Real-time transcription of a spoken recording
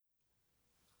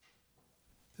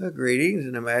Greetings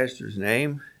in the Master's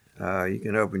name. You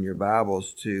can open your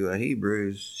Bibles to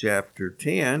Hebrews chapter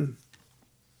 10.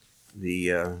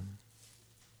 The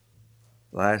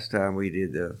last time we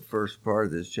did the first part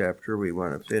of this chapter, we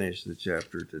want to finish the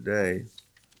chapter today.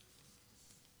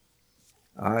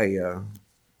 I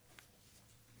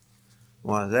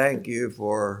want to thank you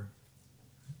for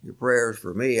your prayers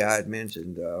for me. I had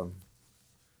mentioned on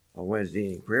Wednesday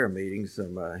evening prayer meeting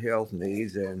some health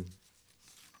needs, and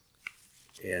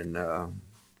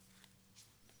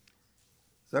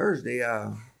Thursday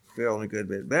I feeling a good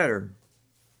bit better.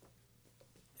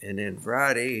 And then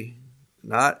Friday,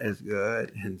 not as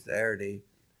good, and Saturday,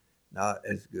 not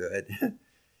as good.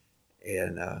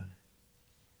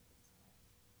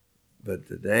 But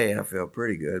today I feel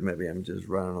pretty good. Maybe I'm just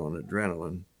running on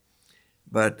adrenaline.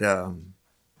 But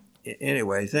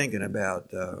anyway, thinking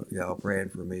about y'all praying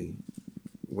for me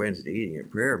Wednesday evening at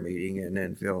prayer meeting, and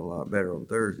then feeling a lot better on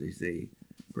Thursday. See,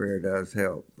 prayer does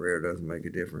help. Prayer does make a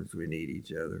difference. We need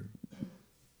each other.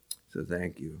 So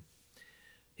thank you.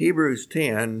 Hebrews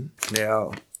 10,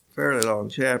 now, fairly long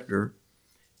chapter,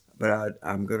 but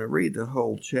I'm going to read the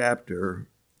whole chapter.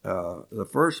 The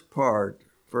first part,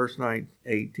 first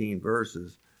 18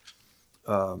 verses.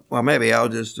 Well, maybe I'll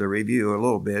just review a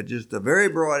little bit. Just a very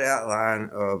broad outline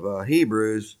of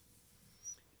Hebrews.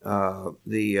 Like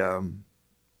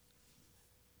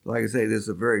I say, this is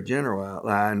a very general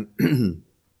outline.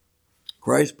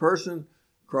 Christ's person,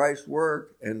 Christ's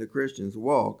work, and the Christian's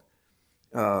walk.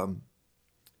 From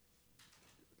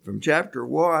chapter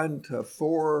 1 to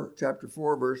chapter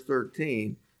 4, verse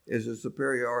 13, is the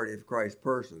superiority of Christ's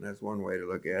person. That's one way to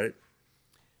look at it.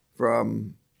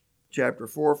 From chapter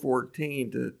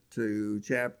 4:14 to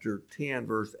chapter 10,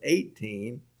 verse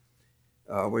 18,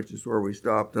 which is where we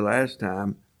stopped the last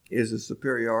time, is the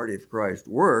superiority of Christ's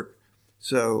work.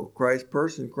 So Christ's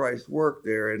person, Christ's work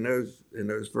there in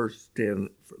those first 10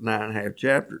 and a half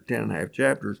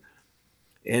chapters.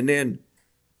 And then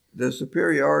the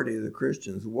superiority of the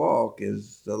Christian's walk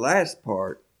is the last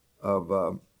part of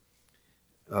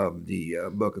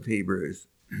the book of Hebrews.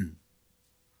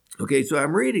 Okay, so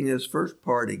I'm reading this first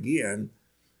part again,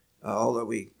 although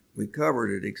we covered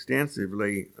it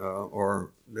extensively,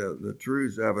 or the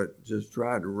truths of it just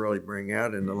tried to really bring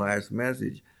out in the last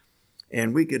message.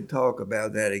 And we could talk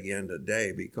about that again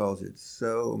today because it's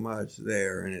so much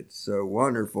there and it's so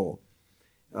wonderful.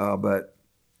 But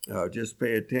just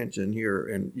pay attention here,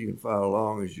 and you can follow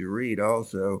along as you read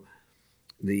also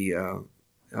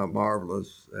how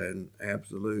marvelous and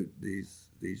absolute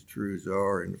these truths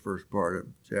are in the first part of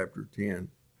chapter 10.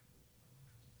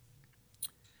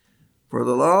 For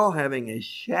the law having a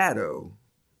shadow,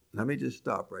 let me just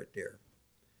stop right there.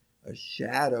 A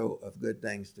shadow of good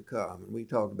things to come. And we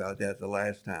talked about that the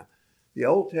last time. The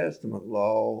Old Testament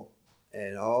law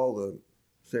and all the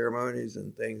ceremonies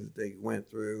and things that they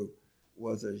went through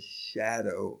was a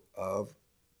shadow of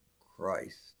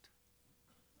Christ.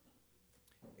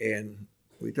 And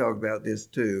we talked about this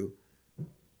too.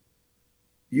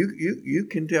 You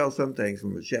can tell some things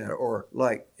from a shadow, or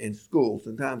like in school,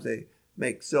 sometimes they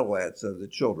make silhouettes of the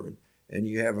children and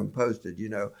you have them posted,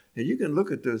 and you can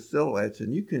look at those silhouettes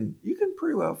and you can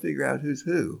pretty well figure out who's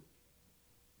who.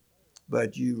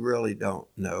 But you really don't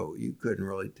know. You couldn't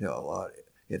really tell a lot.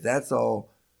 If that's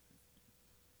all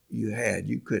you had,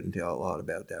 you couldn't tell a lot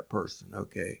about that person.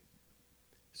 Okay.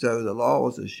 So the law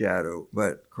was a shadow,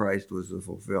 but Christ was the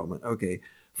fulfillment. Okay.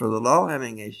 For the law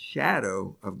having a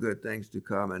shadow of good things to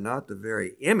come and not the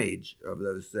very image of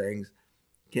those things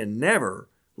can never,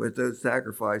 with those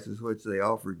sacrifices which they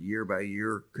offered year by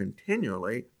year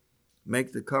continually,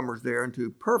 make the comers thereunto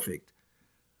perfect.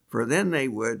 For then they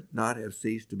would not have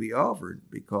ceased to be offered,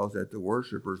 because that the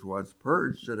worshippers once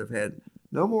purged should have had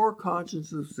no more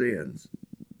conscience of sins.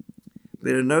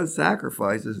 But in those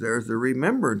sacrifices there is a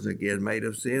remembrance again made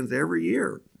of sins every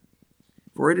year.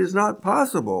 For it is not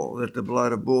possible that the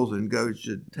blood of bulls and goats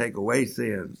should take away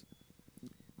sins.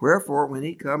 Wherefore, when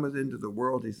he cometh into the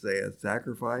world, he saith,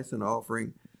 Sacrifice and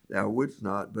offering thou wouldst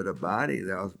not, but a body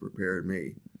thou hast prepared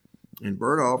me. In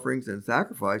burnt offerings and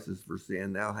sacrifices for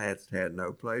sin thou hadst had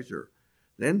no pleasure.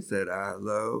 Then said I,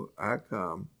 Lo, I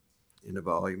come. In the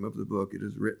volume of the book it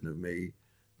is written of me,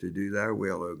 to do thy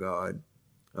will, O God.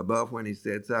 Above, when he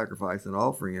said, Sacrifice and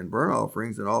offering and burnt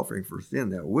offerings and offering for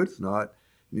sin thou wouldst not,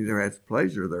 neither hadst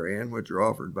pleasure therein, which are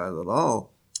offered by the law.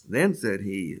 Then said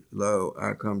he, Lo,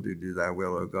 I come to do thy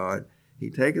will, O God. He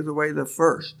taketh away the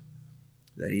first,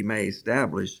 that he may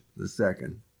establish the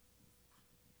second.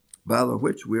 By the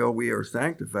which will we are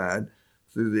sanctified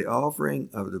through the offering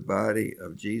of the body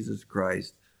of Jesus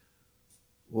Christ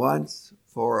once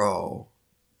for all.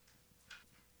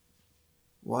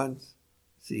 Once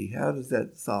See, how does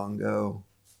that song go?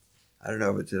 I don't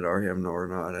know if it's in our hymn or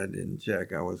not. I didn't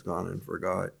check. I was gone and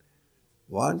forgot.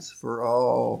 Once for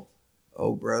all,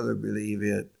 oh brother, believe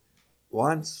it.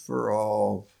 Once for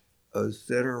all, oh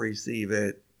sinner, receive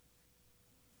it.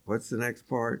 What's the next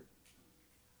part?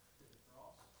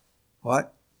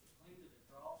 What?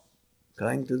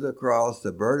 Cling to the cross,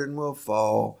 the burden will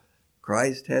fall.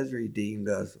 Christ has redeemed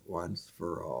us once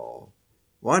for all.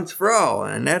 Once for all,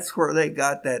 and that's where they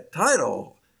got that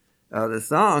title of the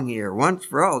song here. Once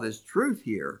for all, this truth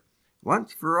here.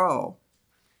 Once for all,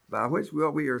 by which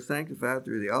will we are sanctified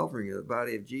through the offering of the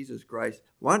body of Jesus Christ.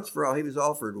 Once for all, he was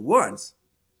offered once.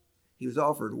 He was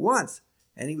offered once,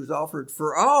 and he was offered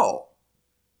for all.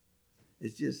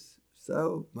 It's just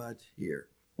so much here.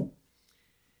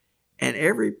 And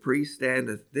every priest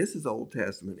standeth, this is Old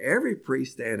Testament, every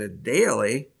priest standeth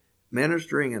daily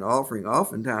ministering and offering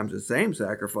oftentimes the same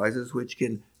sacrifices which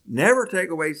can never take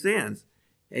away sins.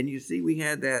 And you see we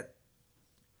had that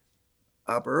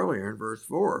up earlier in verse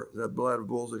 4. The blood of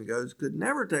bulls and goats could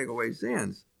never take away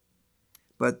sins.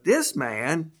 But this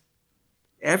man,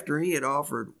 after he had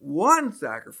offered one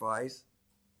sacrifice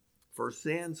for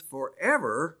sins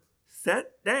forever,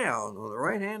 sat down on the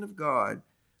right hand of God,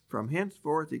 from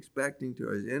henceforth expecting to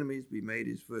his enemies be made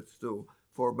his footstool.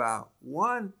 For by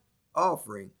one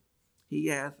offering he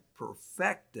hath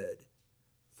perfected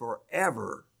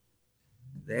forever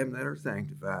them that are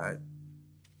sanctified.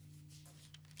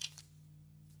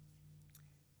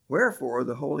 Wherefore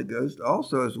the Holy Ghost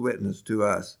also is witness to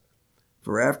us.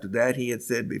 For after that he had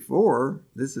said before,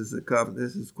 this is the covenant,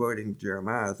 this is quoting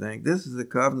Jeremiah, I think, this is the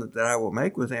covenant that I will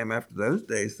make with them after those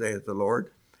days, saith the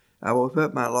Lord. I will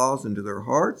put my laws into their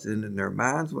hearts, and in their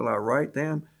minds will I write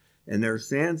them, and their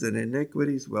sins and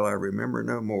iniquities will I remember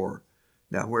no more.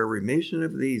 Now where remission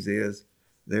of these is,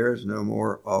 there is no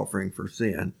more offering for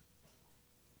sin.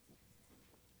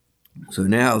 So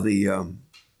now the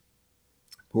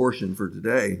portion for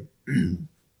today.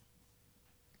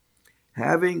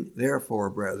 Having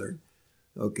therefore, brethren,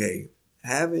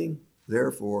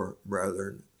 therefore,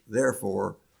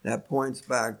 that points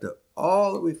back to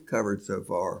all that we've covered so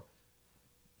far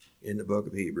in the book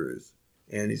of Hebrews,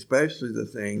 and especially the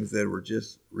things that were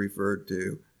just referred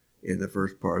to in the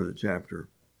first part of the chapter.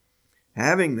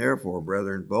 Having therefore,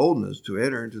 brethren, boldness to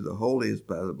enter into the holiest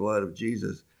by the blood of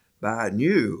Jesus, by a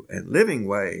new and living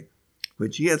way,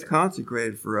 which he hath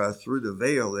consecrated for us through the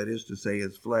veil, that is to say,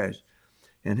 his flesh,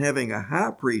 and having a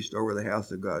high priest over the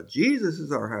house of God. Jesus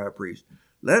is our high priest.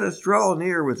 Let us draw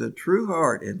near with a true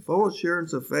heart and full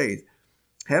assurance of faith,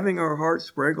 having our hearts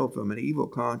sprinkled from an evil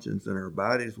conscience and our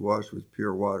bodies washed with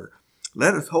pure water.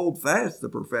 Let us hold fast the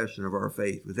profession of our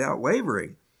faith without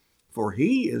wavering, for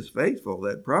he is faithful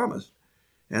that promised.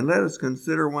 And let us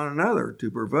consider one another to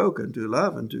provoke unto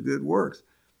love and to good works,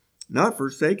 not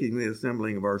forsaking the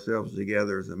assembling of ourselves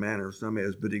together as the manner of some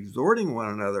is, but exhorting one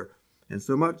another, and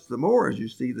so much the more as you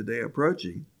see the day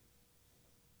approaching.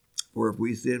 For if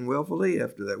we sin willfully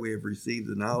after that we have received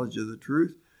the knowledge of the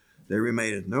truth, there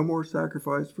remaineth no more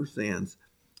sacrifice for sins,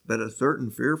 but a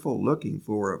certain fearful looking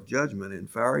for of judgment and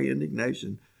fiery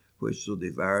indignation, which shall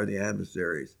devour the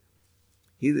adversaries.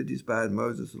 He that despised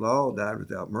Moses' law died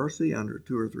without mercy under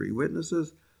 2 or 3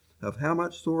 witnesses. Of how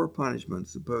much sore punishment,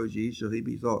 suppose ye, shall he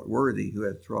be thought worthy, who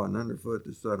hath trodden under foot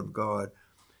the Son of God,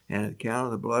 and hath counted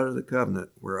the blood of the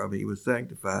covenant, whereof he was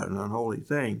sanctified, an unholy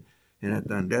thing, and hath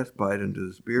done despite unto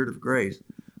the Spirit of grace?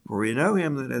 For we know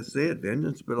him that hath said,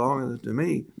 Vengeance belongeth to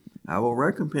me, I will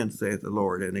recompense, saith the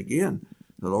Lord. And again,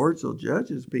 the Lord shall judge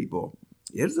his people.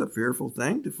 It is a fearful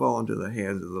thing to fall into the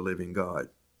hands of the living God.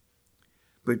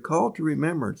 But call to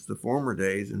remembrance the former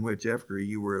days, in which after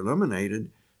you were illuminated,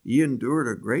 ye endured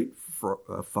a great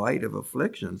fight of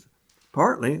afflictions,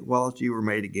 partly whilst ye were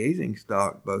made a gazing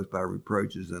stock both by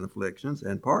reproaches and afflictions,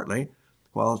 and partly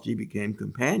whilst ye became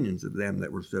companions of them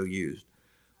that were so used.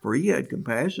 For ye had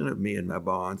compassion of me in my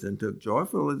bonds, and took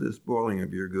joyfully the spoiling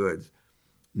of your goods,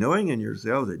 knowing in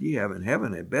yourselves that ye have in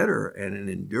heaven a better and an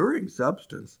enduring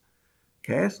substance.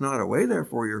 Cast not away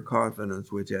therefore your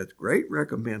confidence, which hath great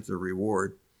recompense of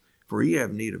reward. For ye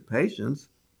have need of patience,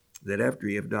 that after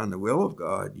ye have done the will of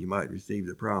God, ye might receive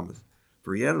the promise.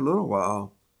 For yet a little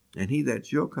while, and he that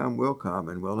shall come will come,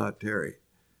 and will not tarry.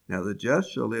 Now the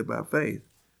just shall live by faith.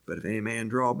 But if any man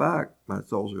draw back, my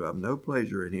soul shall have no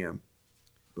pleasure in him.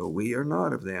 But we are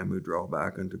not of them who draw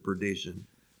back unto perdition,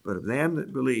 but of them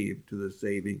that believe to the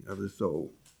saving of the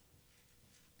soul.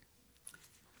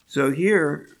 So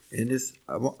here, in this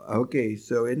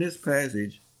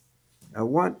passage, I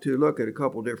want to look at a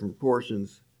couple different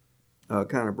portions,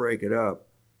 kind of break it up.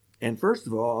 And first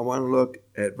of all, I want to look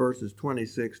at verses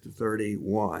 26 to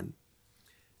 31.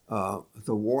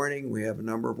 The warning, we have a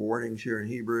number of warnings here in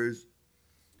Hebrews.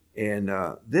 And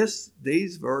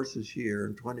these verses here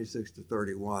in 26 to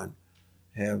 31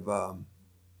 have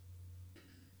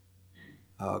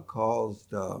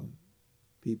caused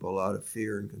people a lot of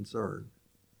fear and concern.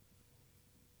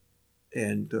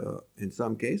 And in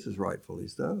some cases, rightfully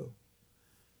so.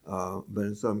 But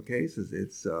in some cases,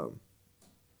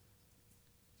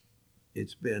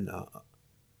 it's been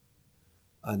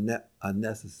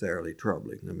unnecessarily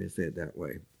troubling. Let me say it that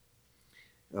way.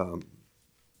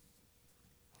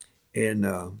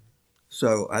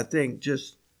 So I think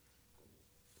just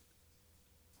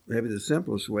maybe the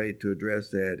simplest way to address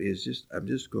that is I'm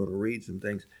just going to read some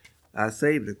things. I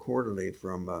saved a quarterly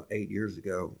from 8 years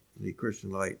ago, the Christian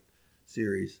Light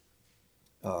series,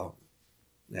 the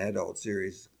adult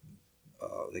series.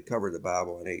 They covered the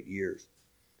Bible in 8 years.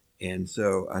 And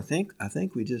so I think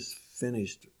we just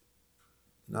finished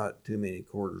not too many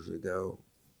quarters ago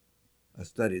a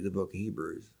study of the book of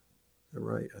Hebrews. Is that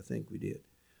right? I think we did.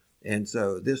 And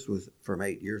so this was from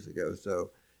 8 years ago.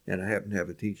 And I happen to have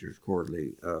a teacher's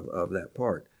quarterly of that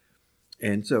part.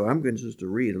 And so I'm going just to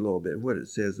read a little bit what it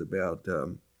says about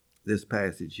this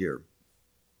passage here.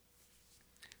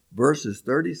 Verses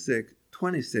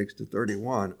 26 to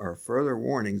 31 are further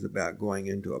warnings about going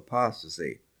into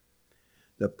apostasy.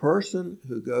 The person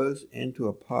who goes into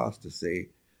apostasy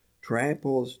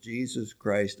tramples Jesus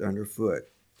Christ underfoot.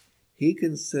 He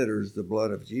considers the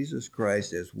blood of Jesus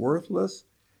Christ as worthless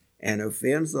and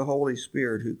offends the Holy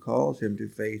Spirit who calls him to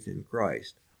faith in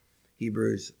Christ.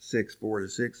 Hebrews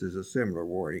 6:4-6 is a similar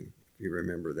warning, if you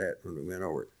remember that when we went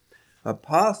over it.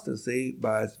 Apostasy,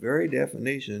 by its very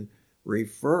definition,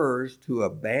 refers to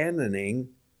abandoning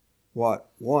what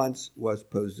once was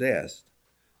possessed.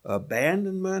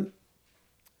 Abandonment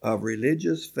of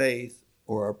religious faith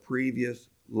or a previous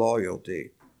loyalty.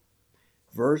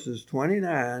 Verses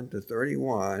 29 to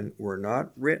 31 were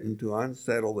not written to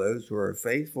unsettle those who are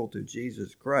faithful to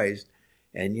Jesus Christ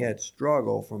and yet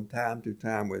struggle from time to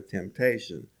time with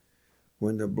temptation.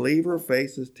 When the believer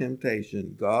faces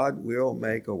temptation, God will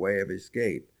make a way of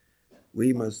escape.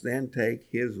 We must then take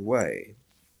his way.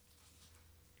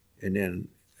 And then,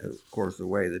 of course, the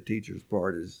way the teacher's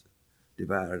part is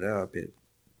divided up, it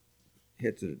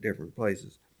hits it at different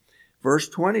places. Verse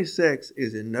 26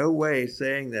 is in no way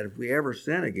saying that if we ever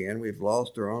sin again, we've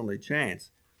lost our only chance.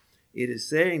 It is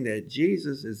saying that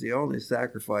Jesus is the only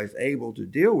sacrifice able to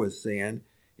deal with sin.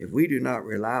 If we do not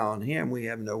rely on him, we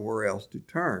have nowhere else to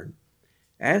turn.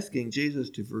 Asking Jesus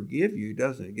to forgive you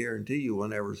doesn't guarantee you will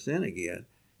never sin again.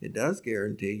 It does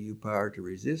guarantee you power to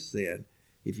resist sin.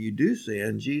 If you do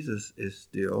sin, Jesus is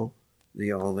still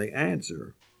the only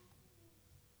answer.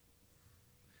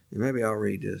 And maybe I'll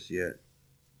read this yet.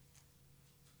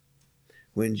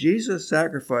 When Jesus'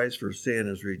 sacrifice for sin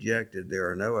is rejected, there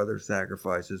are no other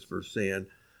sacrifices for sin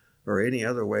or any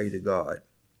other way to God.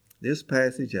 This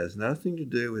passage has nothing to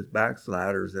do with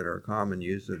backsliders in our common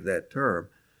use of that term.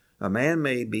 A man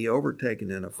may be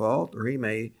overtaken in a fault, or he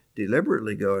may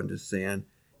deliberately go into sin,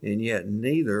 and yet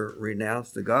neither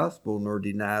renounce the gospel nor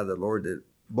deny the Lord that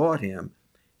bought him.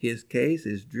 His case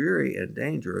is dreary and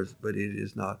dangerous, but it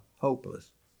is not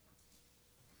hopeless.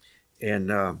 And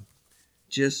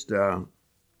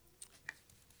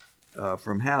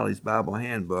from Halley's Bible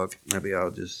Handbook, maybe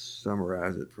I'll just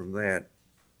summarize it from that.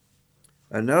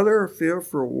 Another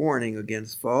fearful warning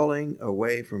against falling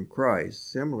away from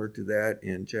Christ, similar to that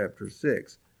in chapter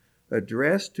 6,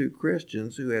 addressed to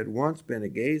Christians who had once been a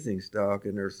gazing stock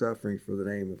in their sufferings for the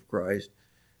name of Christ,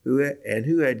 who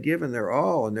had given their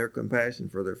all in their compassion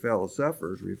for their fellow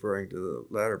sufferers, referring to the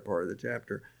latter part of the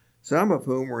chapter, some of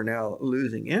whom were now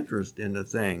losing interest in the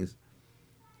things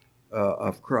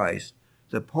of Christ.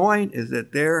 The point is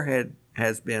that there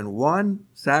has been one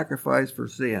sacrifice for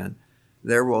sin.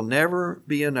 There will never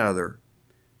be another.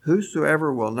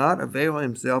 Whosoever will not avail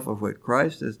himself of what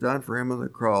Christ has done for him on the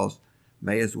cross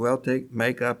may as well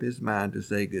make up his mind to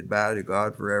say goodbye to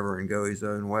God forever and go his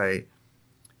own way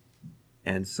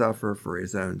and suffer for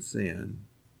his own sin.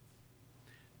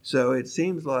 So it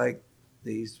seems like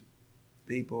these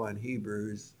people in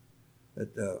Hebrews,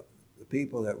 that the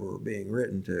people that were being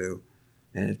written to,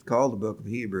 and it's called the book of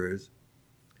Hebrews,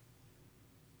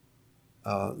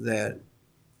 that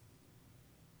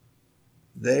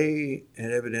they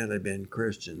had evidently been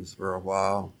Christians for a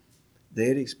while. They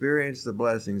had experienced the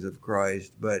blessings of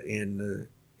Christ, but in the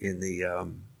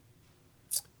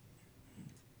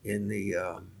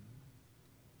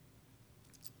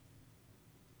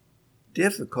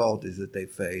difficulties that they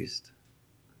faced,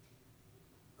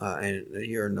 and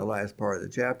here in the last part of the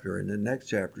chapter, and the next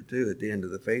chapter too, at the end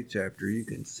of the faith chapter, you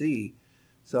can see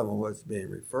some of what's being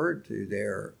referred to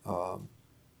there,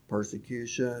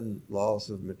 persecution, loss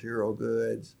of material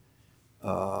goods,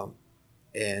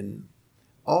 and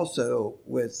also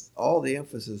with all the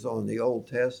emphasis on the Old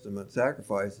Testament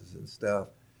sacrifices and stuff,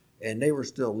 and they were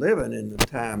still living in the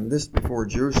time, this before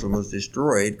Jerusalem was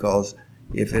destroyed, because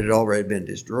if it had already been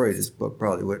destroyed, this book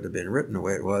probably wouldn't have been written the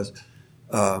way it was.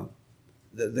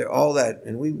 All that,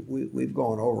 and we've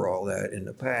gone over all that in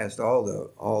the past, all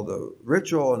the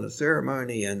ritual and the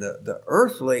ceremony and the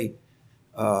earthly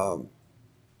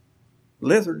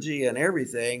liturgy and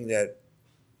everything that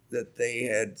they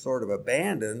had sort of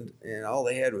abandoned, and all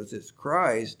they had was this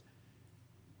Christ.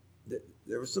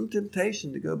 There was some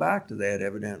temptation to go back to that,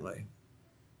 evidently,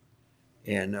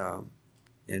 and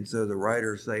so the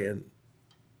writer's saying,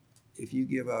 if you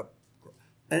give up,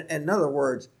 and in other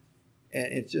words,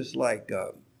 and it's just like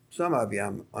some of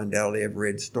you undoubtedly have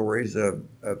read stories of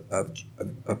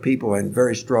people in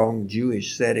very strong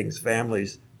Jewish settings,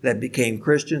 families that became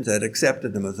Christians, that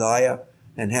accepted the Messiah,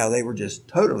 and how they were just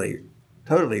totally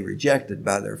rejected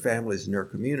by their families and their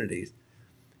communities.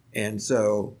 And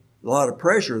so a lot of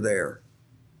pressure there.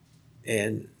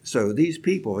 And so these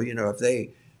people, when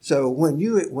they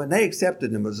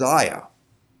accepted the Messiah,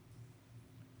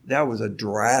 that was a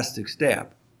drastic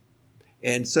step.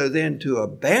 And so then to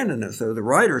abandon it, so the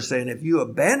writer's saying, if you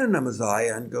abandon the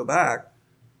Messiah and go back,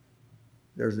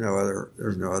 there's no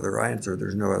other answer.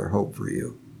 There's no other hope for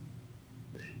you.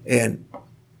 And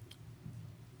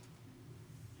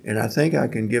I think I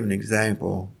can give an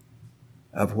example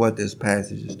of what this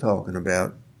passage is talking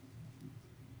about.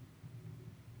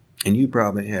 And you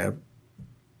probably have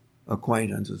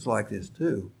acquaintances like this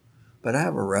too. But I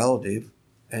have a relative,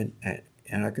 and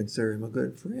I consider him a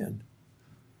good friend.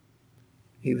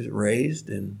 He was raised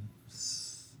in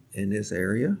this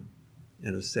area,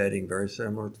 in a setting very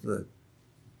similar to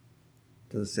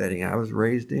the setting I was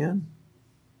raised in.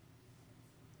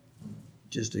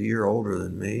 Just a year older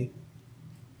than me.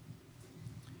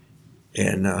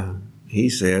 And he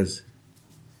says,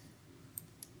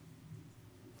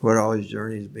 what all his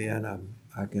journey's been,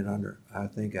 I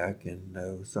think I can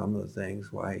know some of the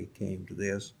things why he came to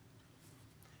this.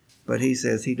 But he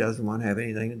says he doesn't want to have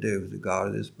anything to do with the God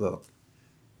of this book.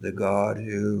 The God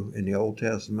who, in the Old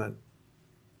Testament,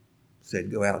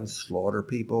 said go out and slaughter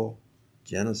people,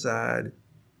 genocide.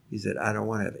 He said, I don't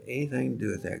want to have anything to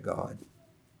do with that God.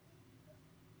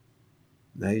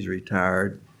 Now he's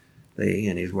retired. He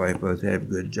and his wife both had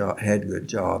good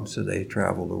jobs, so they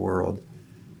travel the world.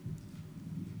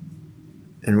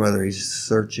 And whether he's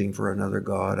searching for another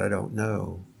God, I don't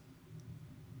know.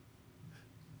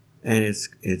 And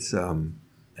it's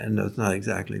not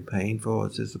exactly painful.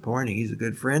 It's disappointing. He's a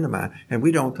good friend of mine, and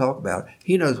we don't talk about it.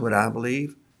 He knows what I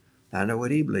believe. I know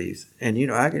what he believes,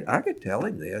 and I could tell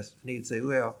him this, and he'd say,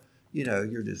 "Well,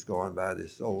 you're just going by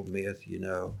this old myth,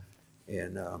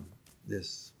 and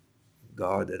this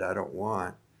God that I don't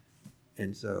want,"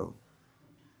 and so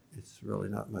it's really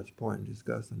not much point in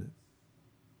discussing it.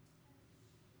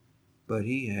 But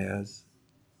he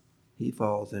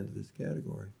falls into this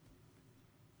category.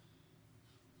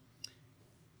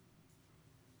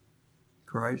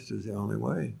 Christ is the only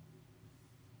way.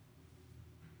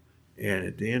 And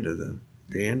at the end of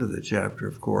the chapter,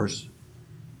 of course,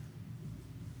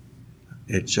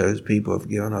 it shows people have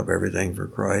given up everything for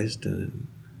Christ, and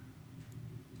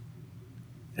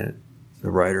the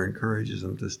writer encourages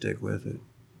them to stick with it.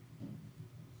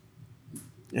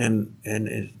 And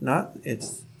it's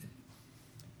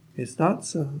not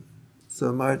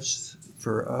so much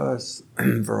for us,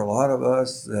 for a lot of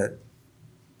us that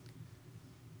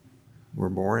we're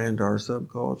born into our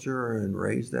subculture and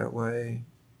raised that way.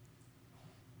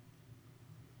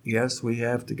 Yes, we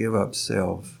have to give up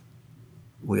self.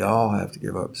 We all have to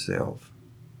give up self.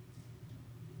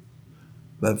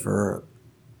 But for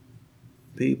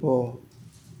people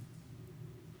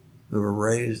who were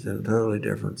raised in a totally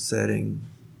different setting,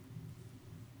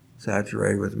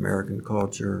 saturated with American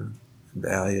culture and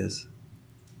values,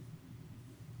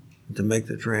 to make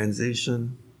the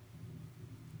transition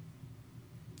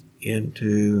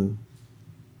into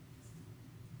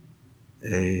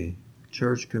a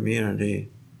church community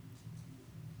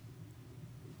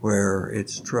where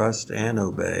it's trust and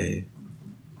obey.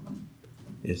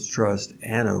 It's trust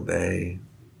and obey.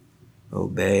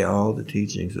 Obey all the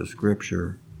teachings of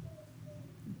Scripture.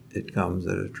 It comes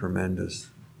at a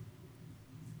tremendous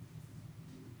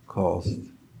cost.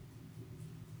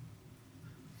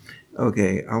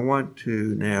 Okay, I want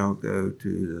to now go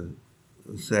to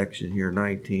the section here,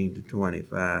 19 to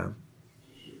 25.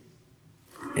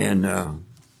 And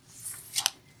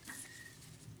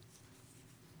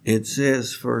It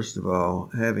says, first of all,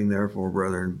 having therefore,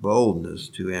 brethren, boldness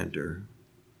to enter.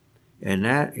 And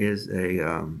that is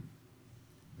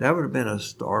that would have been a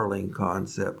startling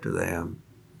concept to them.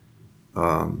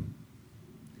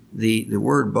 The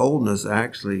word boldness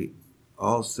actually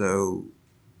also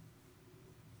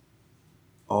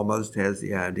almost has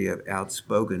the idea of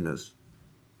outspokenness.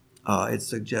 It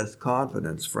suggests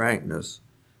confidence, frankness,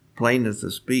 plainness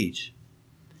of speech.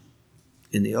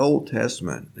 In the Old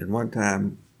Testament, and one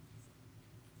time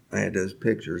I had those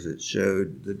pictures that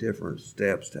showed the different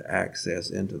steps to access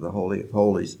into the Holy of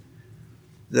Holies.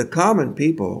 The common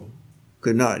people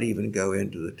could not even go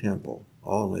into the temple.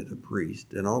 Only the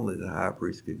priest, and only the high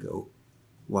priest could go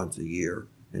once a year,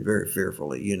 and very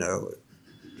fearfully.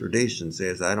 Tradition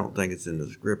says, I don't think it's in the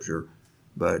scripture,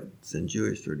 but it's in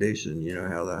Jewish tradition,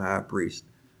 how the high priest,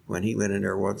 when he went in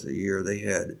there once a year, they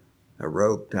had a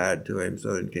rope tied to him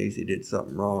so in case he did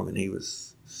something wrong and he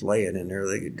was slaying in there,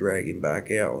 they could drag him back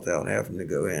out without having to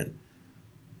go in.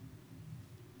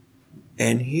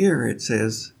 And here it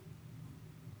says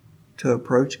to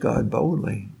approach God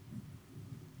boldly.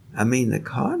 I mean, the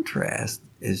contrast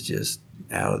is just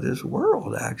out of this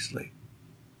world, actually.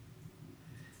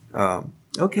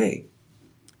 Okay,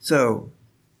 so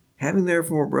having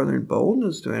therefore, brethren,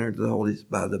 boldness to enter the holies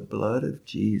by the blood of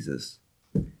Jesus,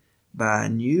 by a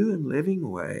new and living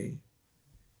way,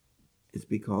 it's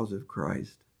because of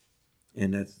Christ.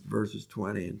 And that's verses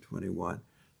 20 and 21.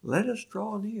 Let us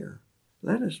draw near.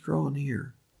 Let us draw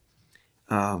near.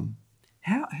 How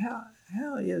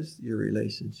is your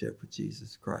relationship with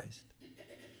Jesus Christ?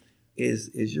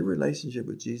 Is your relationship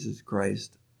with Jesus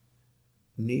Christ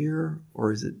near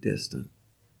or is it distant?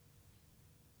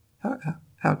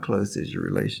 How close is your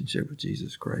relationship with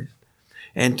Jesus Christ?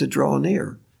 And to draw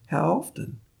near, how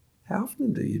often? How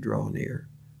often do you draw near?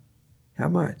 How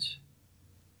much?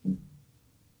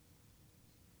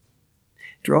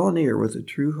 Draw near with a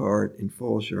true heart and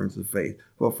full assurance of faith.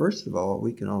 Well, first of all,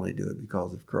 we can only do it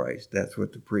because of Christ. That's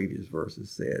what the previous verses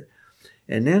said.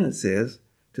 And then it says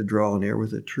to draw near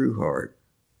with a true heart,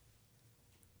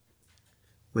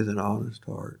 with an honest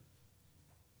heart.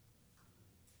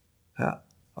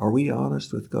 Are we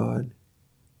honest with God?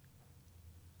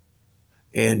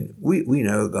 And we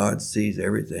know God sees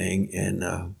everything,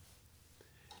 and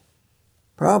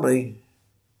probably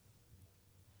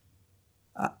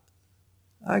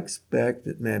I expect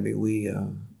that maybe we,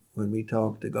 when we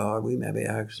talk to God, we maybe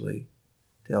actually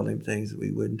tell him things that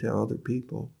we wouldn't tell other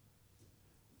people.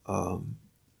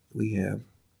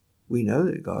 We know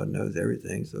that God knows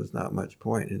everything, so it's not much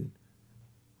point in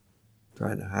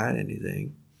trying to hide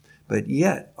anything. But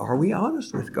yet, are we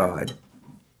honest with God?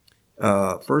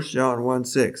 1 John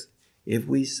 1:6, if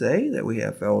we say that we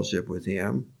have fellowship with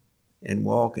him and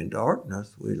walk in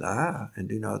darkness, we lie and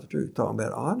do not the truth. Talking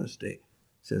about honesty.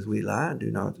 It says we lie and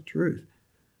do not the truth.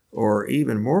 Or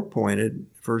even more pointed,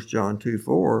 1 John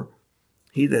 2:4,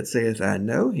 he that saith, I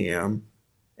know him,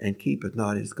 and keepeth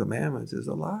not his commandments is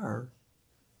a liar,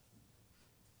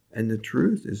 and the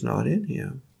truth is not in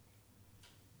him.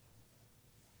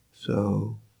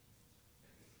 So,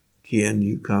 can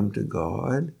you come to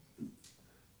God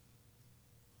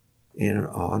in an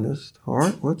honest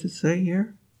heart? What's it say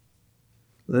here?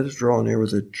 Let us draw near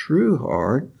with a true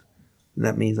heart, and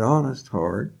that means honest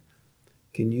heart.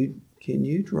 Can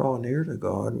you draw near to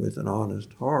God with an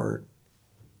honest heart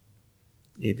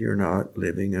if you're not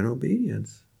living in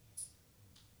obedience?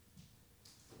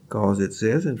 Because it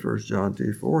says in 1 John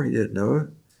 2:4, he that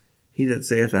knoweth, he that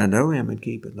saith, I know him, and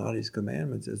keepeth not his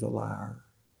commandments is a liar,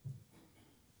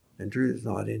 and truth is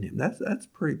not in him. That's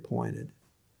pretty pointed.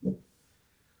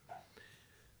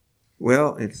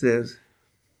 Well, it says,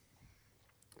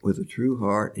 with a true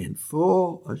heart and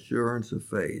full assurance of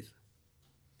faith.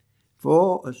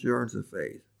 Full assurance of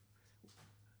faith.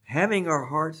 Having our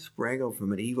hearts sprinkled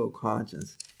from an evil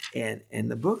conscience. And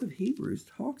the book of Hebrews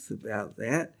talks about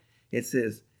that. It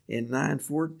says in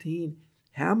 9:14,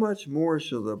 how much more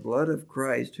shall the blood of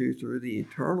Christ, who through the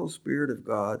eternal Spirit of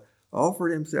God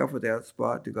offered himself without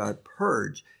spot to God,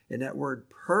 purge. And that word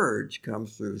purge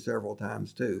comes through several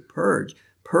times too. Purge.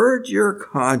 Purge your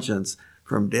conscience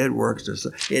from dead works to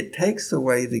sin. It takes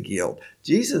away the guilt.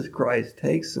 Jesus Christ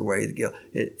takes away the guilt.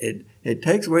 It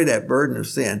takes away that burden of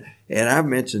sin. And I've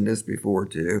mentioned this before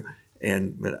too,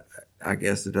 but I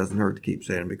guess it doesn't hurt to keep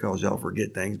saying it because y'all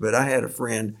forget things. But I had a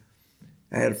friend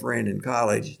in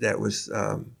college that was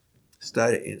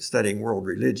studying world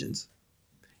religions.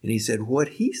 And he said what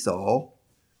he saw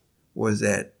was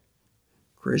that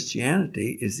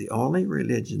Christianity is the only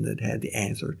religion that had the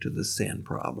answer to the sin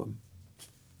problem.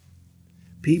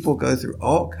 People go through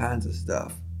all kinds of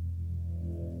stuff.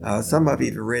 Some of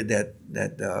you have read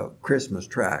Christmas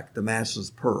tract, The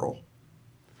Massless Pearl,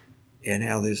 and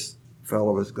how this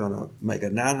fellow was going to make a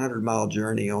 900-mile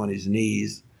journey on his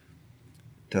knees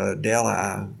to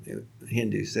Delhi,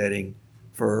 Hindu setting,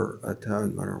 for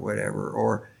atonement or whatever.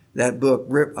 Or that book,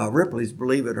 Ripley's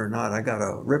Believe It or Not. I got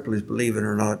a Ripley's Believe It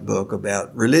or Not book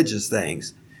about religious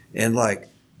things. And like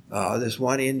this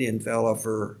one Indian fellow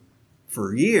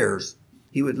for years,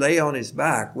 he would lay on his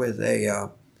back with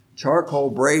a charcoal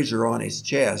brazier on his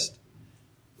chest,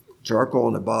 charcoal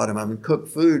on the bottom. I mean, cook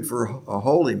food for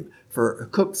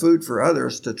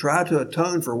others to try to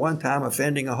atone for one time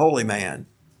offending a holy man.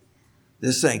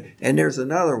 This thing, and there's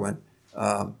another one,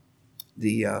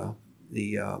 the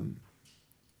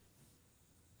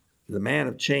Man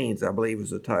of Chains, I believe was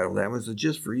the title. That was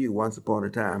Just for You. Once upon a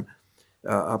time,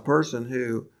 a person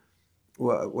who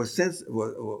was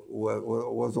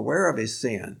aware of his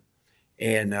sin,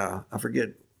 and I forget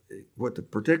what the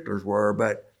particulars were,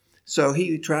 but so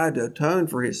he tried to atone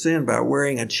for his sin by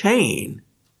wearing a chain,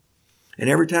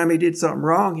 and every time he did something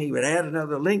wrong, he would add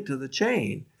another link to the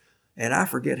chain. And I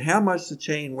forget how much the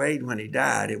chain weighed when he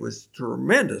died. It was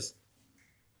tremendous.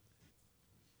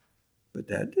 But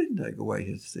that didn't take away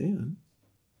his sin.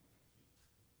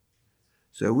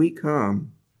 So we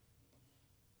can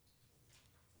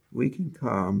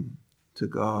come to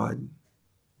God.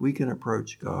 We can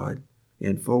approach God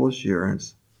in full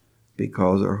assurance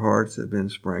because our hearts have been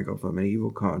sprinkled from an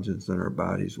evil conscience and our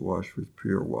bodies washed with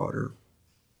pure water.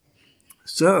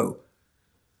 So,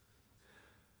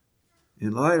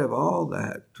 in light of all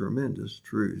that tremendous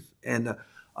truth and the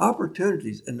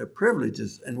opportunities and the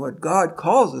privileges and what God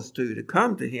calls us to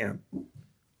come to Him,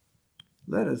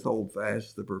 let us hold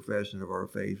fast the profession of our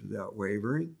faith without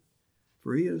wavering,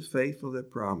 for He is faithful that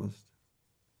promised.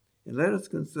 And let us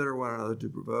consider one another to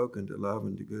provoke and to love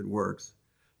and to good works,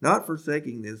 not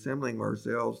forsaking the assembling of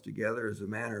ourselves together as the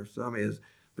manner of some is,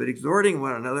 but exhorting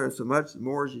one another, and so much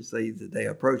more as you see the day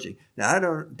approaching. Now, I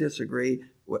don't disagree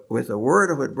with a word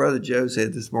of what Brother Joe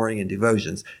said this morning in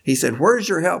devotions. He said, where does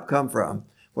your help come from?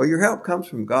 Well, your help comes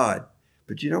from God.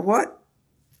 But you know what?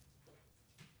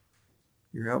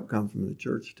 Your help comes from the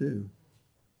church too.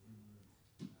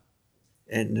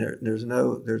 And there's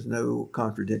no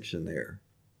contradiction there.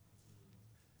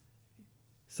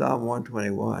 Psalm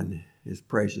 121 is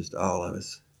precious to all of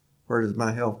us. Where does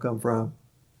my help come from?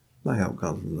 My help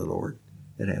comes from the Lord.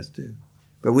 It has to.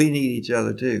 But we need each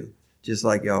other too, just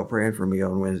like y'all praying for me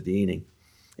on Wednesday evening.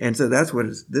 And so that's what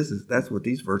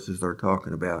these verses are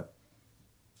talking about.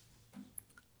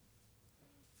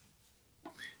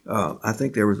 I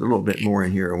think there was a little bit more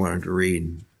in here I wanted to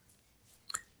read.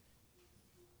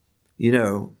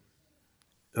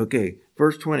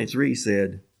 Verse 23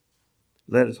 said,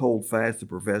 let us hold fast the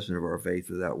profession of our faith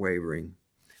without wavering.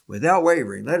 Without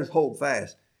wavering, let us hold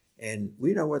fast. And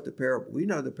we know the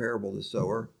parable of the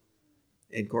sower.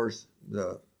 And of course,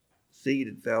 the seed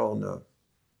that fell on the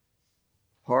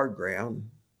hard ground.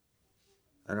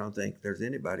 I don't think there's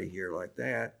anybody here like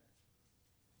that.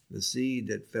 The seed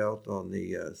that fell on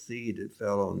the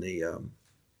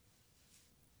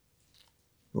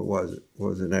what was it? What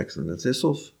was the next one? The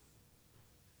thistles?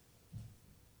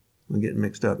 I'm getting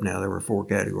mixed up now. There were 4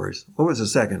 categories. What was the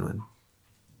second one?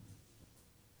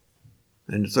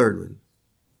 And the third one?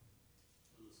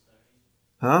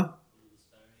 Huh?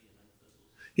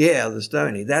 Yeah, the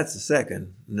stony. That's the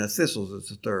second. And the thistles is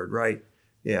the third, right?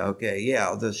 Yeah, okay.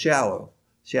 Yeah, the shallow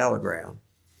ground.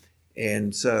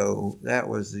 And so that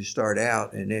was you start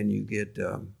out, and then you get,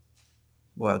 it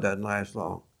doesn't last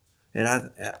long. And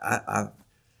I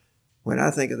when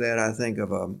I think of that, I think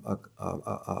of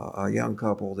a young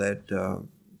couple that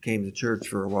came to church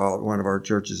for a while at one of our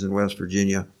churches in West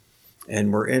Virginia,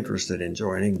 and were interested in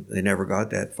joining. They never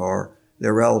got that far.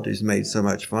 Their relatives made so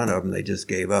much fun of them, they just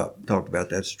gave up. Talked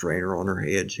about that strainer on her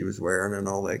head she was wearing and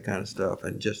all that kind of stuff,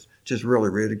 and just really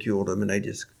ridiculed them, and they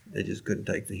just couldn't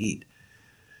take the heat.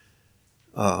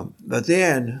 But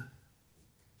then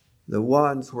the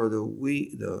ones where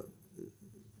the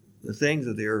things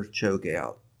of the earth choke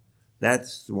out,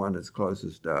 that's the one that's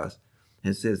closest to us.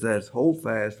 And it says, let's hold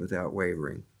fast without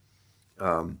wavering.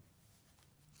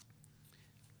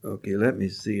 Okay, let me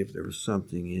see if there was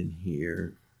something in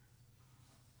here.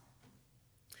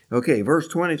 Okay, verse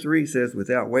 23 says,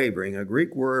 without wavering, a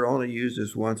Greek word only used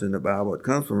this once in the Bible. It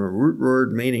comes from a root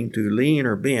word meaning to lean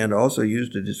or bend, also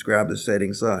used to describe the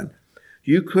setting sun.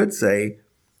 You could say,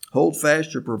 hold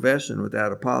fast your profession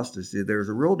without apostasy. There's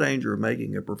a real danger of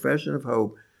making a profession of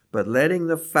hope, but letting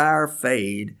the fire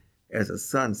fade as a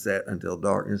sunset until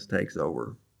darkness takes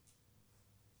over.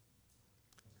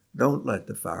 Don't let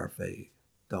the fire fade.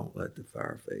 Don't let the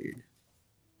fire fade.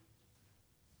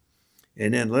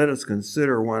 And then let us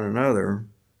consider one another.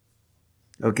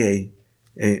 Okay,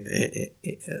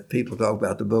 people talk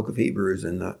about the book of Hebrews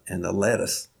and the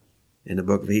lettuce in the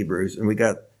book of Hebrews, and we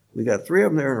got three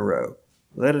of them there in a row.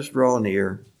 Let us draw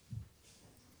near.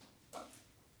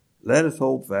 Let us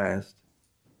hold fast.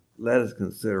 Let us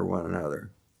consider one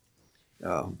another.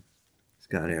 It's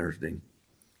kind of interesting.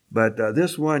 But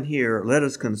this one here, let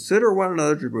us consider one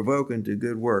another to provoke into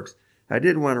good works. I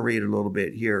did want to read a little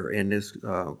bit here in this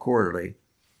quarterly.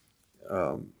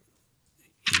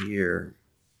 Here.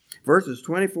 Verses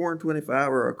 24 and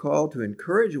 25 are a call to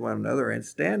encourage one another and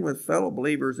stand with fellow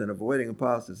believers in avoiding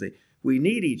apostasy. We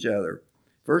need each other.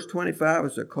 Verse 25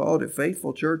 is a call to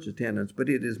faithful church attendance, but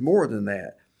it is more than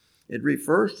that. It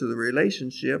refers to the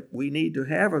relationship we need to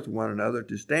have with one another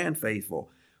to stand faithful.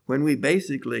 When we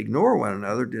basically ignore one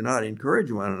another, do not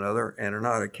encourage one another, and are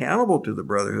not accountable to the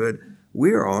brotherhood,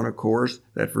 we are on a course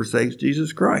that forsakes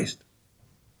Jesus Christ.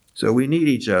 So we need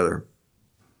each other.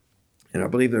 And I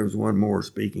believe there was one more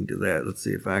speaking to that. Let's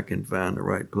see if I can find the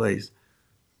right place.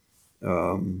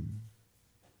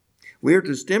 We are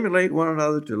to stimulate one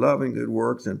another to love and good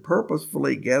works and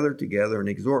purposefully gather together and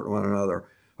exhort one another.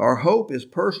 Our hope is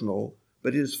personal,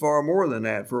 but it is far more than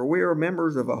that, for we are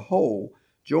members of a whole,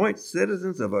 joint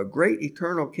citizens of a great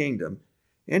eternal kingdom.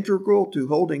 Integral to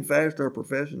holding fast our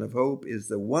profession of hope is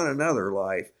the one another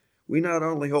life. We not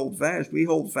only hold fast, we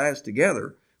hold fast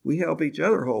together. We help each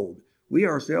other hold. We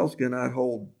ourselves cannot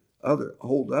hold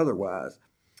otherwise.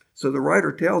 So the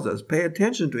writer tells us, pay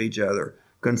attention to each other.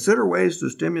 Consider ways to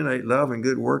stimulate love and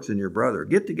good works in your brother.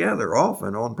 Get together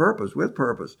often on purpose, with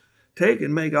purpose. Take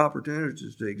and make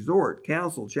opportunities to exhort,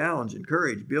 counsel, challenge,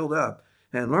 encourage, build up,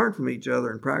 and learn from each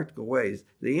other in practical ways.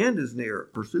 The end is near.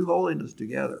 Pursue holiness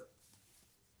together.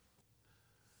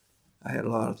 I had a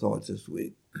lot of thoughts this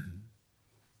week.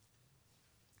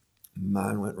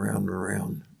 Mine went round and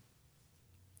around.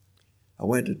 I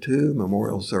went to 2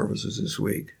 memorial services this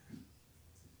week.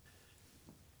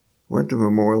 Went to a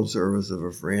memorial service of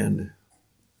a friend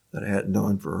that I hadn't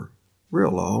known for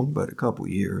real long, but a couple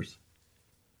years.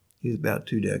 He's about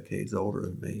 2 decades older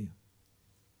than me.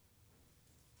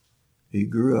 He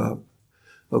grew up,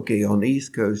 on the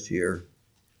East Coast here.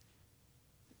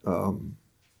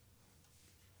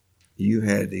 You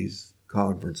had these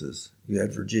conferences. You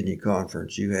had Virginia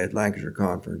Conference, you had Lancashire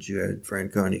Conference, you had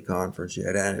Franconia Conference, you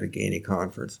had Allegheny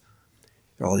Conference,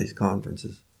 all these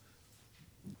conferences.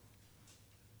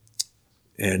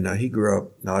 And he grew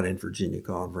up not in Virginia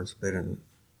Conference, but in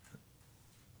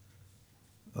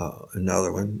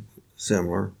another one,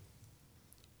 similar.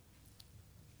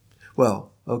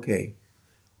 Well, okay.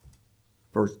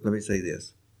 First, let me say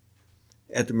this.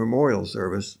 At the memorial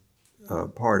service,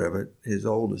 part of it, his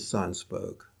oldest son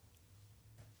spoke.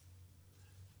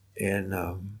 And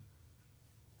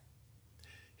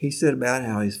he said about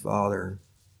how his father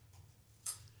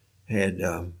had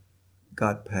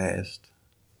got past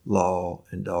law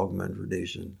and dogma and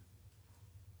tradition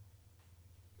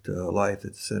to a life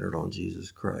that's centered on Jesus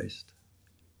Christ.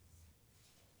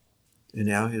 And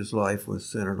now his life was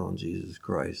centered on Jesus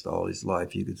Christ. All his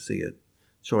life, you could see it,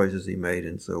 choices he made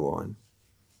and so on.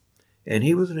 And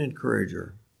he was an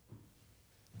encourager.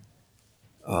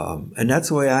 And that's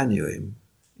the way I knew him.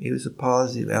 He was a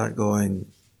positive,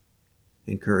 outgoing,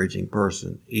 encouraging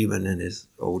person, even in his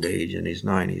old age, in his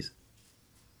 90s.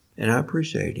 And I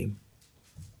appreciate him.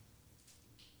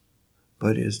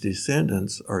 But his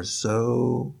descendants are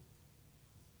so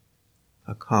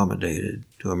accommodated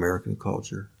to American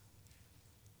culture.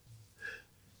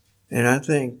 And I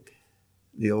think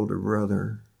the older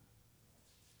brother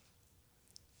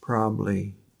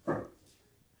probably,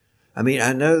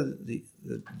 I know the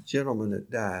gentleman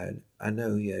that died, I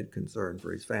know he had concern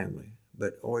for his family,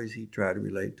 but always he tried to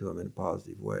relate to him in a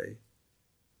positive way,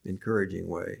 encouraging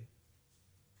way,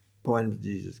 point him to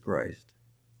Jesus Christ.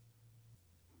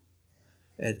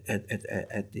 At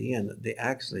the end,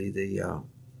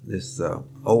 this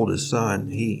oldest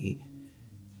son,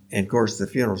 and of course the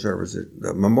funeral service,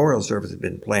 the memorial service had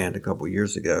been planned a couple of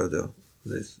years ago.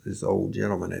 This old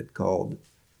gentleman had called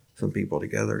some people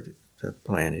together to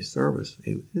plan his service.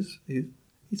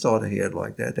 He thought ahead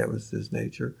like that. That was his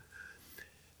nature.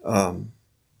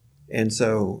 And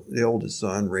so the oldest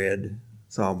son read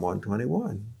Psalm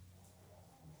 121,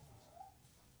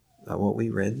 what we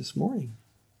read this morning.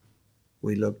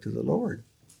 We look to the Lord.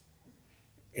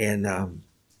 And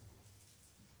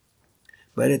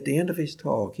but at the end of his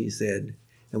talk, he said,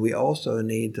 and we also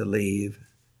need to leave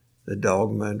the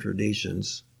dogma and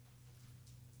traditions.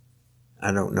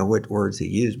 I don't know what words he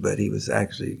used, but he was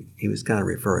kind of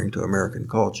referring to American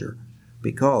culture,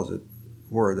 because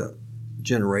where the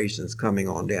generations coming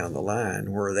on down the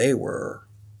line where they were.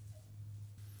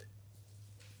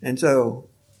 And so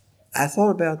I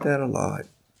thought about that a lot.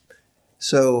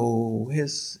 So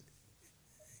his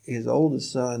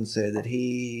oldest son said that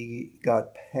he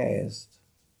got past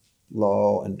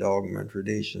law and dogma and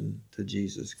tradition to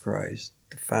Jesus Christ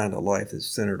to find a life that's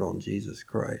centered on Jesus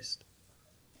Christ.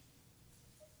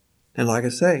 And like I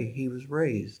say, he was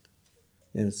raised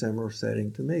in a similar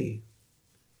setting to me.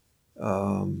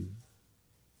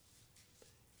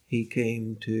 He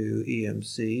came to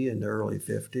EMC in the early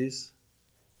 50s.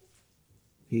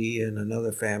 He and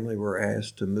another family were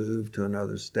asked to move to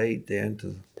another state then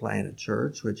to plant a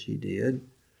church, which he did.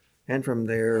 And from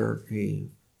there, he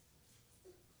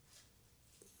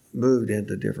moved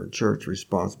into different church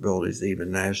responsibilities,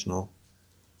 even national.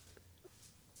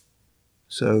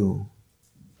 So,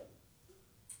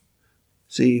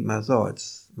 see my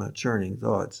thoughts, my churning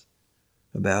thoughts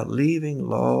about leaving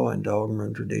law and dogma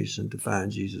and tradition to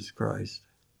find Jesus Christ.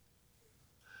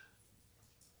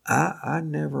 I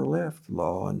never left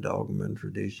law and dogma and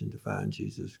tradition to find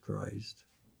Jesus Christ.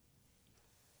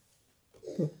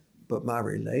 But my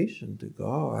relation to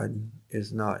God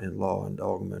is not in law and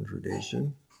dogma and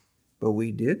tradition. But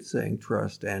we did sing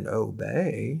trust and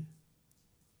obey.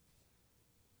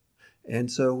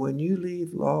 And so when you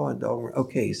leave law and dogma,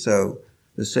 okay, so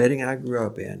the setting I grew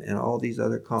up in and all these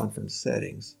other conference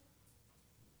settings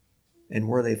and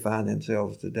where they find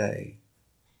themselves today.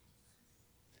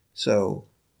 So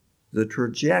the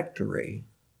trajectory.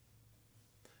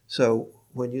 So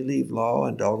when you leave law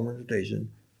and dogma and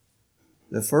tradition,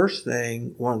 one of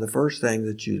the first things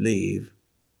that you leave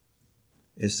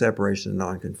is separation and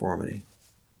nonconformity.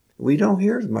 We don't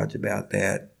hear as much about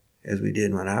that as we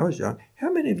did when I was young.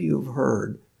 How many of you have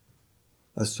heard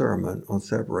a sermon on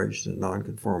separation and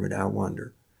nonconformity? I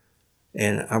wonder.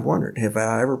 And I wondered, have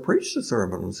I ever preached a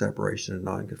sermon on separation and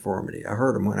nonconformity? I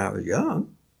heard them when I was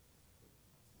young.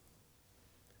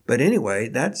 But anyway,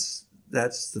 that's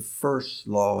the first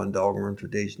law and dogma and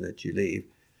tradition that you leave.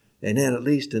 And then at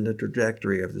least in the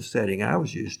trajectory of the setting I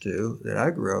was used to, that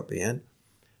I grew up in.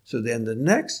 So then the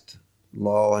next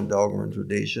law and dogma and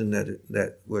tradition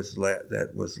that was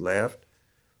left,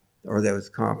 or that was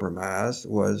compromised,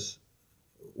 was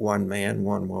one man,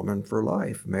 one woman for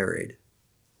life, married.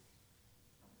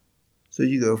 So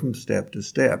you go from step to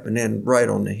step. And then right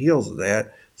on the heels of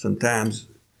that, sometimes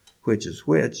which is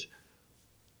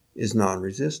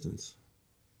non-resistance.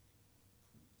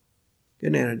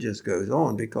 And then it just goes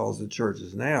on, because the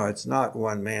churches now, it's not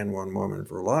one man, one woman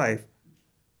for life.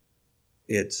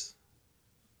 It's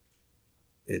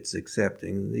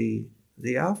accepting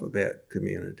the alphabet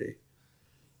community.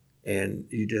 And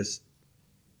you just,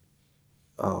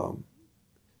 and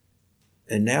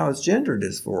now it's gender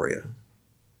dysphoria.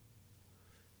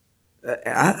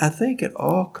 I think it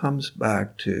all comes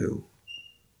back to,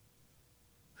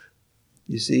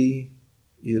 you see,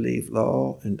 you leave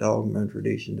law and dogma and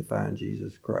tradition to find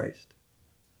Jesus Christ.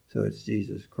 So it's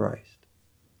Jesus Christ.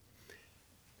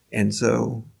 And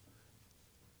so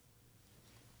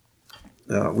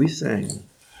we sang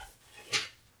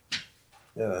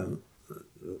the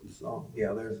song.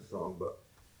 Yeah, there's a song, but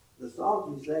the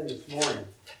song we sang this morning,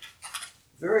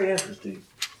 very interesting,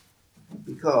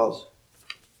 because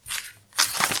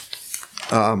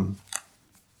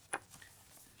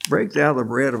break thou the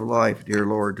bread of life, dear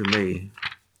Lord, to me.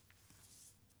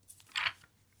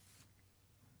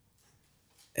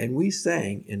 And we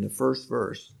sang in the first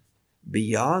verse,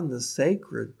 beyond the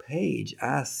sacred page,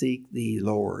 I seek thee,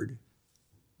 Lord.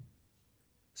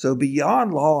 So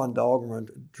beyond law and dogma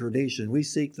and tradition, we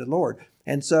seek the Lord.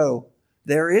 And so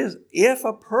there is, if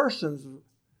a person's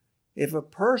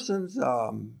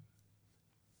how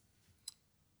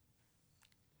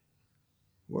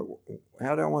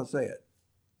do I want to say it?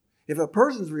 If a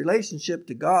person's relationship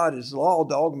to God is law,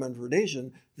 dogma, and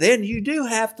tradition, then you do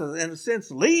have to, in a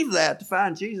sense, leave that to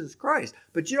find Jesus Christ.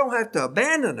 But you don't have to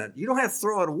abandon it. You don't have to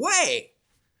throw it away.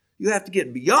 You have to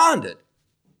get beyond it.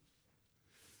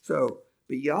 So,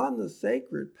 beyond the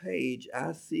sacred page,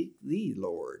 I seek thee,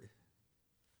 Lord.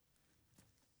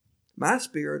 My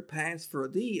spirit pants for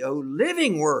thee, O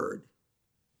living word.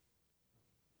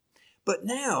 But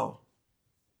now,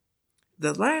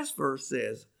 the last verse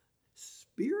says,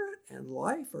 spirit and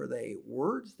life are they,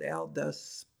 words thou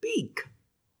dost speak.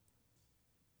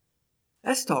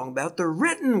 That's talking about the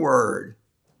written word.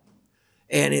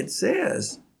 And it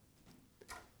says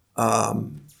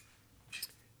in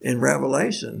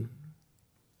Revelation,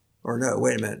 or no,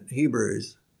 wait a minute,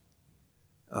 Hebrews.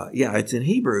 It's in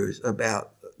Hebrews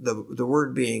about the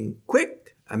word being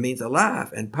quick. It means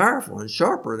alive and powerful and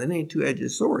sharper than any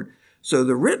two-edged sword. So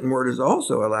the written word is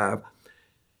also alive.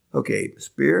 Okay,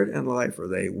 spirit and life are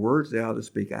they, words thou to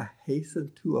speak. I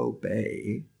hasten to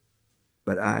obey,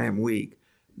 but I am weak.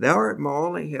 Thou art my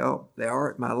only help, thou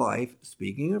art my life.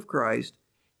 Speaking of Christ,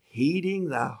 heeding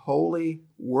thy holy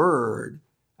word,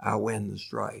 I win the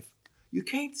strife. You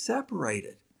can't separate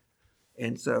it.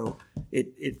 And so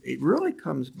it really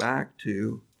comes back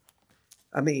to,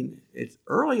 it's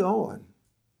early on.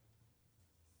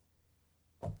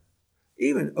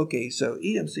 So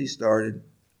EMC started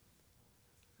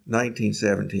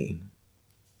 1917.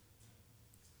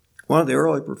 One of the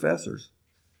early professors,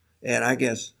 and I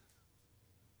guess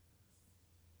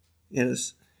in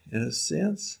a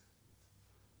sense,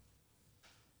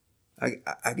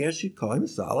 I guess you'd call him a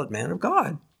solid man of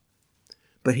God.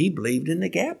 But he believed in the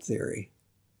gap theory.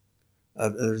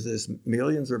 There's this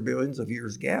millions or billions of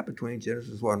years gap between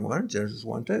Genesis 1:1 and Genesis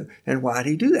 1:2. And why did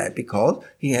he do that? Because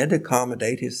he had to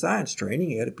accommodate his science training.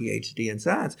 He had a PhD in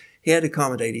science. He had to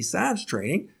accommodate his science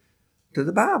training to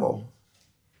the Bible.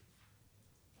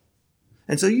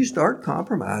 And so you start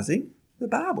compromising the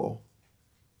Bible.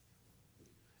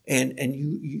 And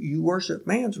you worship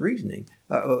man's reasoning.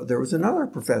 There was another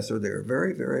professor there,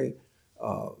 very, very,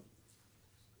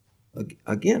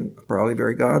 again, probably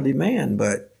very godly man,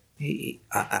 but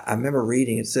I remember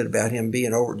reading it said about him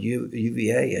being over at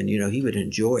UVA, and, he would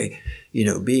enjoy,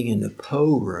 being in the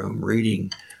Poe room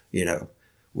reading, I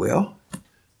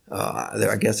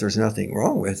guess there's nothing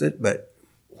wrong with it, but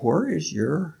where is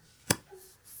your,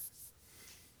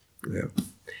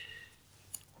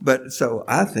 but so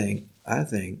I think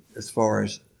as far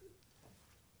as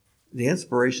the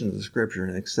inspiration of the scripture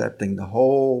and accepting the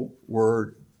whole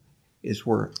word is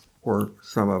where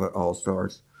some of it all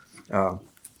starts.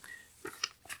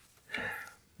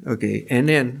 Okay, and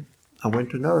then I went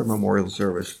to another memorial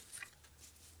service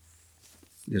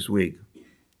this week.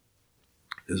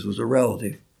 This was a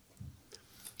relative,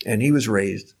 and he was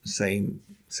raised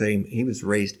he was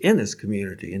raised in this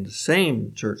community, in the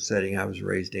same church setting I was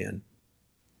raised in.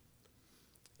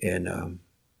 And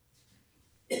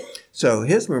so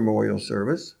his memorial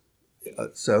service,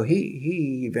 so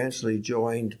he eventually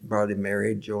joined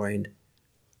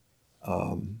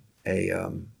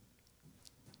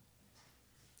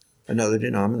another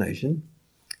denomination,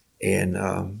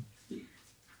 and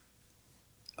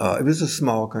it was a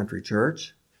small country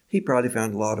church. He probably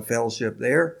found a lot of fellowship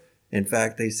there. In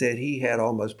fact, they said he had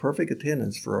almost perfect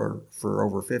attendance for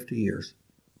over 50 years.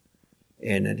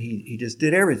 And then he just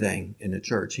did everything in the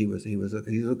church. He was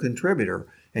a contributor,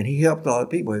 and he helped a lot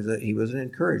of people. He was an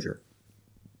encourager.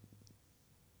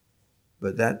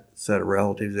 But that set of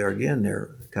relatives there again,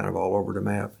 they're kind of all over the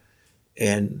map.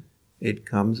 And it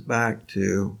comes back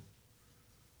to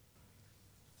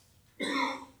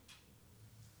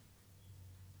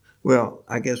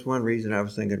I guess one reason I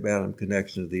was thinking about in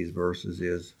connection to these verses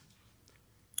is,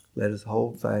 let us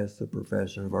hold fast the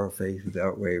profession of our faith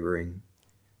without wavering,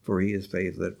 for he is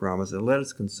faithful that promise. And let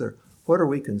us consider, what are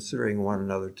we considering one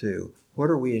another to? What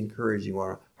are we encouraging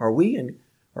one another?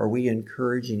 Are we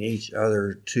encouraging each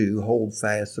other to hold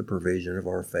fast the provision of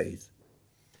our faith?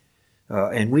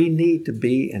 And we need to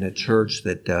be in a church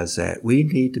that does that. We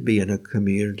need to be in a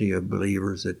community of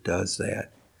believers that does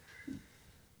that.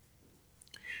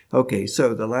 Okay,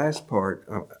 so the last part,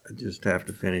 I just have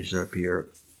to finish up here.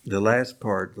 The last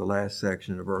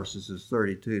section of verses is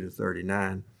 32 to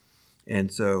 39.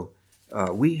 And so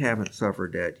we haven't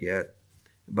suffered that yet,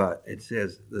 but it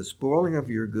says, the spoiling of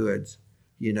your goods,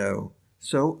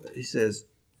 so he says,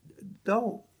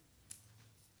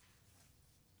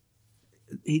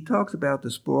 he talks about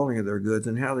the spoiling of their goods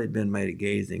and how they'd been made a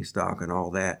gazing stock and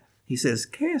all that. He says,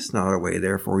 cast not away,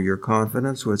 therefore, your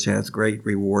confidence, which has great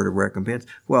reward of recompense.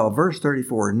 Well, verse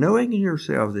 34, knowing in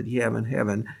yourselves that ye have in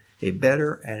heaven a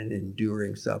better and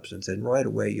enduring substance. And right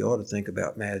away, you ought to think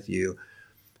about Matthew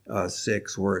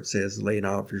 6, where it says, lay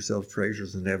not up for yourselves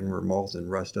treasures in heaven where moth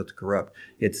and rust doth corrupt.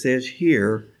 It says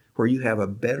here, where you have a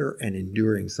better and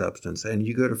enduring substance. And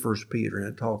you go to 1 Peter, and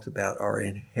it talks about our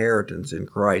inheritance in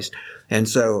Christ. And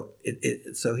so,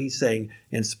 so he's saying,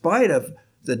 in spite of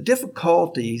the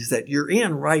difficulties that you're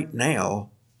in right now,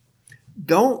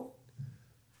 don't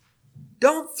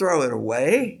throw it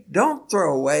away. Don't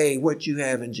throw away what you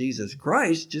have in Jesus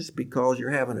Christ just because you're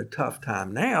having a tough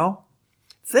time now.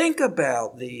 Think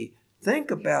about the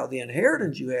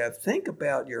inheritance you have. Think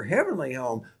about your heavenly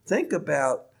home. Think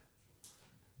about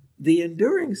the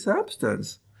enduring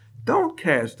substance. Don't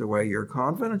cast away your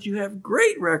confidence. You have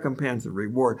great recompense and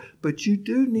reward, but you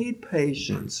do need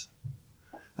patience.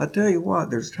 I tell you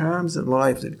what, there's times in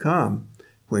life that come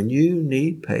when you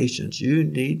need patience. You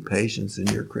need patience in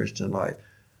your Christian life.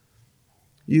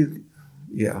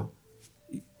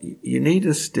 you need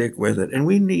to stick with it, and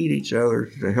we need each other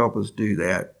to help us do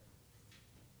that.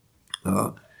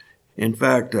 In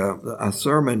fact, a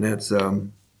sermon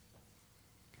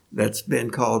that's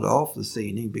been called off this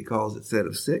evening because it said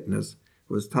of sickness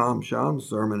was Tom Sham's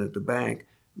sermon at the bank,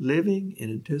 living in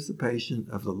anticipation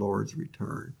of the Lord's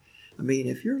return. I mean,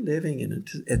 if you're living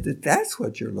if that's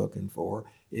what you're looking for,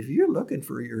 if you're looking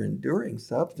for your enduring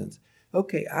substance,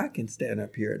 okay, I can stand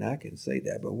up here and I can say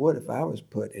that, but what if I was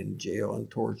put in jail and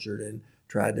tortured and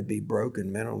tried to be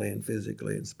broken mentally and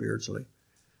physically and spiritually?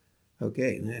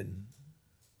 Okay, then.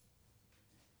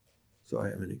 So I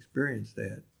haven't experienced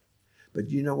that. But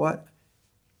you know what?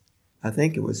 I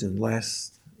think it was in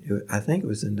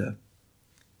the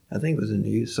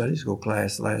youth Sunday school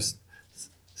class last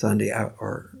Sunday, it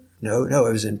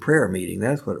was in prayer meeting.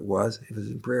 That's what it was. It was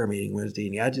in prayer meeting Wednesday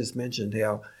evening. I just mentioned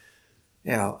how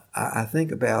I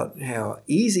think about how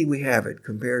easy we have it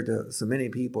compared to so many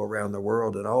people around the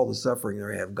world and all the suffering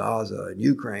they have, Gaza and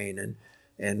Ukraine,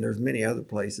 and there's many other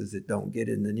places that don't get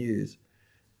in the news.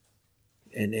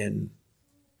 And then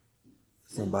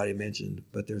somebody mentioned,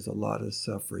 but there's a lot of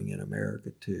suffering in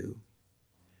America too.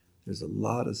 There's a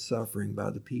lot of suffering by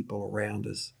the people around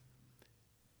us.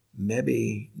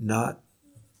 Maybe not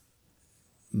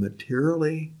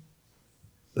materially,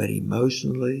 but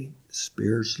emotionally,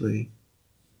 spiritually.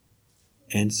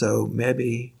 And so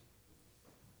maybe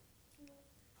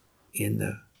in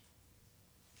the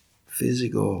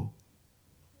physical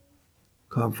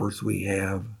comforts we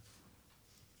have,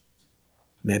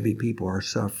 maybe people are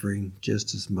suffering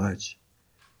just as much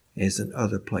as in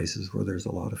other places where there's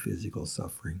a lot of physical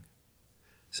suffering.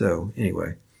 So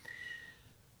anyway,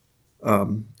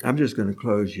 I'm just going to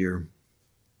close here.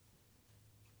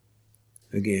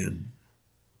 Again,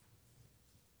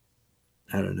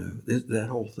 I don't know, that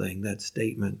whole thing, that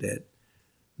statement that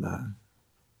my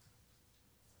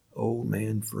old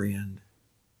man friend,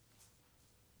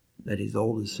 that his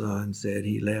oldest son said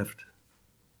he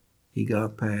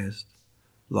got past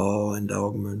law and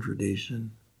dogma and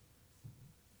tradition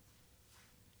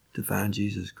to find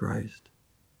Jesus Christ.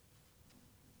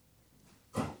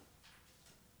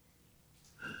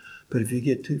 But if you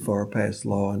get too far past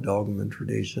law and dogma and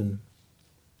tradition,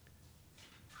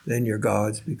 then your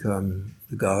gods become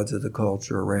the gods of the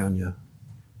culture around you.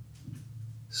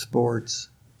 Sports,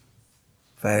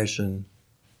 fashion,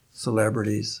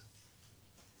 celebrities,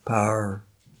 power,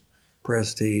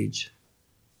 prestige,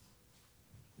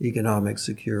 economic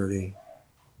security.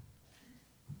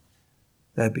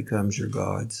 That becomes your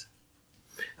gods.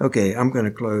 Okay, I'm going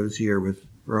to close here with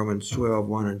Romans 12,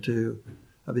 1 and 2.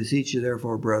 I beseech you,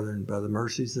 therefore, brethren, by the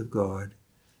mercies of God,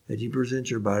 that you present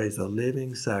your bodies a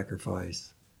living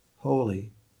sacrifice, holy,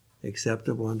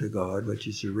 acceptable unto God, which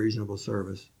is your reasonable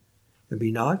service. And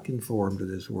be not conformed to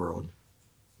this world,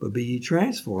 but be ye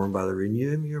transformed by the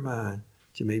renewing of your mind,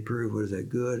 that you may prove what is that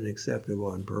good and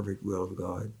acceptable and perfect will of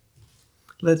God.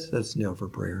 Let's kneel for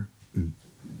prayer.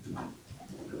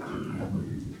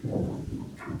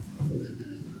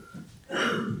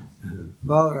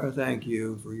 Father, I thank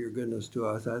you for your goodness to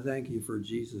us. I thank you for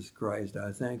Jesus Christ.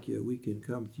 I thank you we can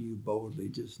come to you boldly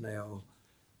just now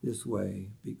this way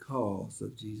because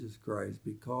of Jesus Christ,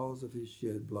 because of his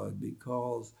shed blood,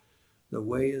 because the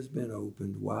way has been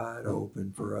opened, wide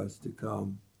open for us to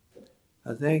come.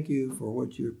 I thank you for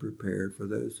what you've prepared for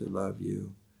those who love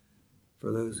you,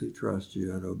 for those who trust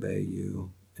you and obey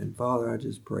you. And Father, I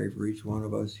just pray for each one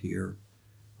of us here,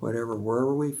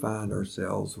 wherever we find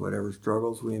ourselves, whatever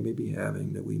struggles we may be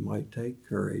having, that we might take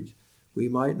courage. We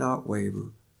might not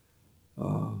waver.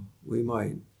 We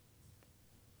might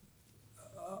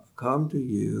come to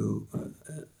you,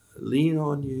 lean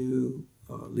on you,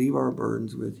 leave our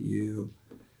burdens with you.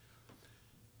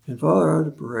 And Father, I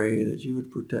would pray that you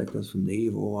would protect us from the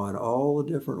evil one, all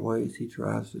the different ways he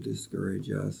tries to discourage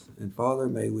us. And Father,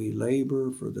 may we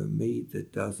labor for the meat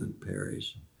that doesn't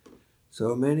perish.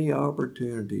 So many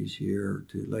opportunities here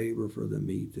to labor for the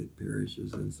meat that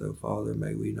perishes. And so, Father,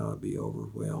 may we not be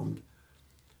overwhelmed,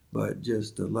 but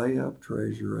just to lay up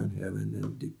treasure in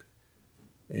heaven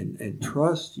and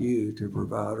trust you to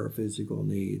provide our physical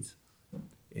needs.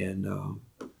 And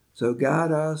so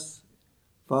guide us,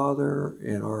 Father,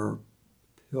 in our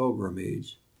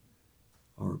pilgrimage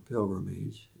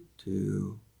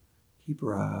to keep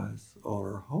our eyes on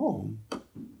our home,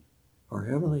 our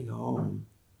heavenly home.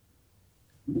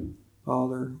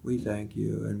 Father, we thank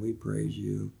you and we praise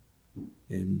you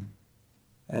and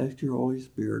ask your Holy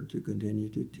Spirit to continue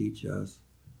to teach us,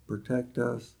 protect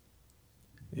us,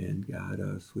 and guide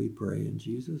us. We pray in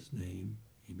Jesus' name.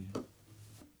 Amen.